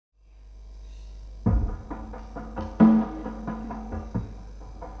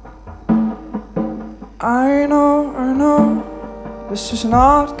I know, this is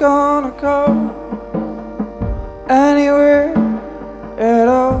not gonna go anywhere at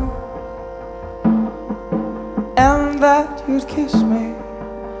all. And that you'd kiss me,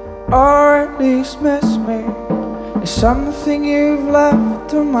 or at least miss me, is something you've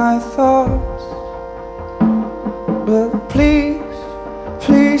left to my thoughts. But please,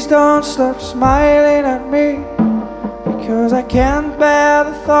 please don't stop smiling at me, because I can't bear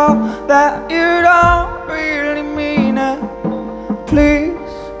the thought that you don't really mean it. Please,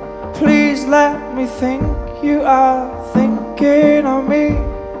 please let me think you are thinking of me,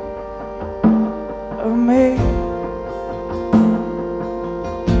 of me.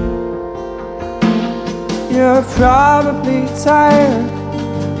 You're probably tired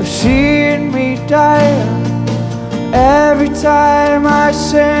of seeing me die every time I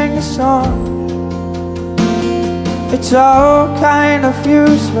sing a song. It's all kind of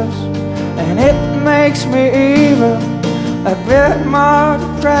useless, and it makes me even a bit more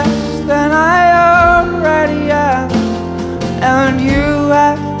depressed than I already am. And you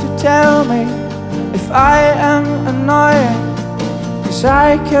have to tell me if I am annoying, 'cause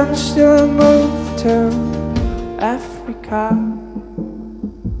I can still move to Africa.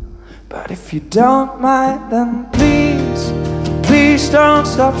 But if you don't mind, then please, please don't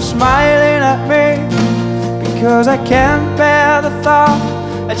stop smiling at me, because I can't bear the thought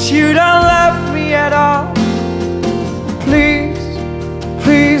that you don't love me at all. Please,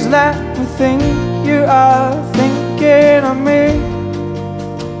 please let me think you are thinking of me,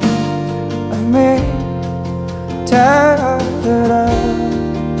 of me. Da-da-da-da,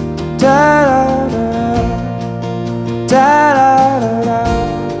 da-da-da-da, da-da-da-da,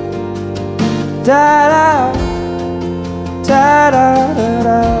 da-da,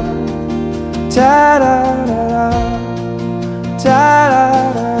 da-da-da-da, da-da-da-da,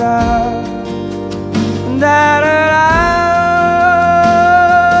 da-da-da-da, da-da-da.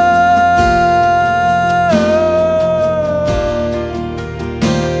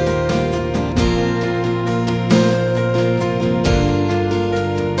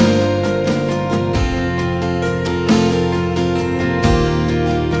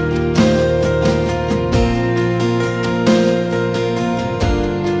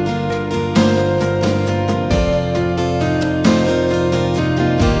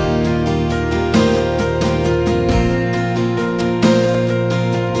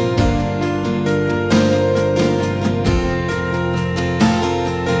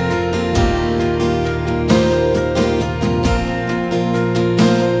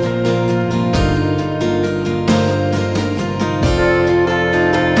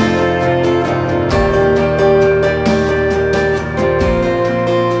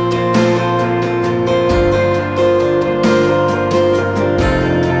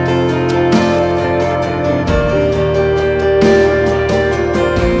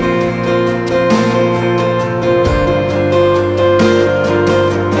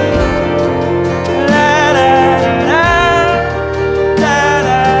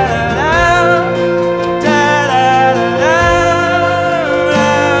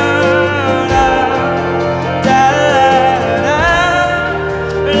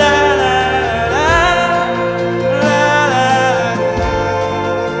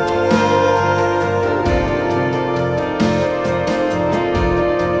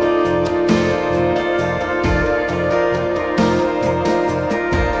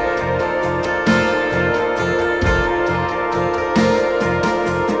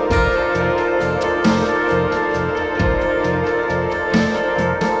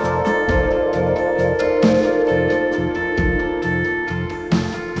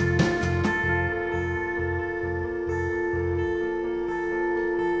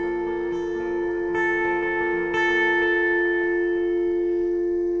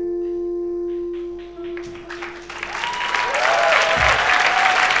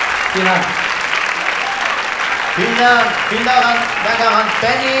 Vielen Dank. Vielen Dank an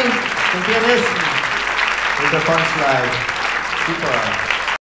Benny, den Pianisten, und der Punchline. Super.